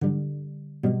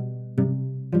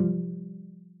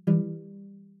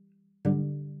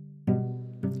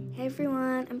Hey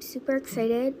everyone, I'm super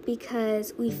excited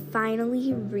because we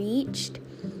finally reached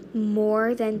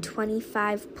more than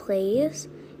 25 plays,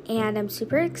 and I'm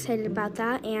super excited about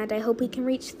that, and I hope we can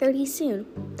reach 30 soon.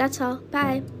 That's all.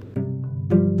 Bye.